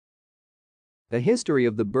A History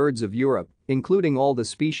of the Birds of Europe, including all the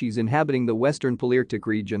species inhabiting the western Palearctic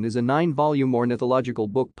region, is a 9-volume ornithological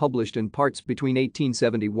book published in parts between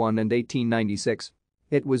 1871 and 1896.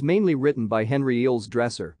 It was mainly written by Henry Eeles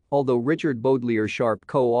Dresser, although Richard Bowdler Sharpe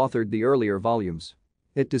co-authored the earlier volumes.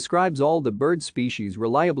 It describes all the bird species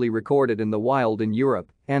reliably recorded in the wild in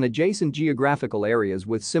Europe and adjacent geographical areas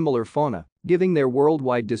with similar fauna, giving their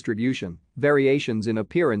worldwide distribution, variations in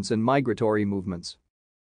appearance and migratory movements.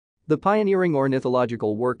 The pioneering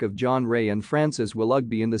ornithological work of John Ray and Francis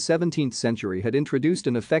Willughby in the 17th century had introduced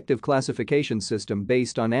an effective classification system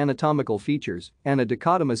based on anatomical features and a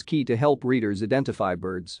dichotomous key to help readers identify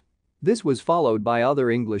birds. This was followed by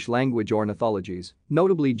other English-language ornithologies,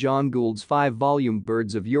 notably John Gould's 5-volume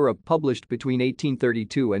Birds of Europe published between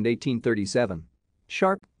 1832 and 1837.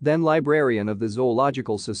 Sharpe, then librarian of the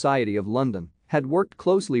Zoological Society of London, had worked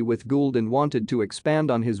closely with Gould and wanted to expand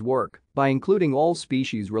on his work by including all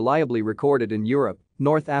species reliably recorded in Europe,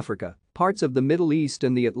 North Africa, parts of the Middle East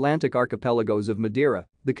and the Atlantic archipelagos of Madeira,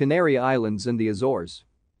 the Canary Islands and the Azores.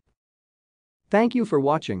 Thank you for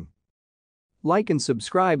watching. Like and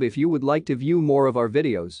subscribe if you would like to view more of our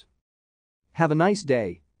videos. Have a nice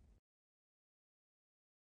day.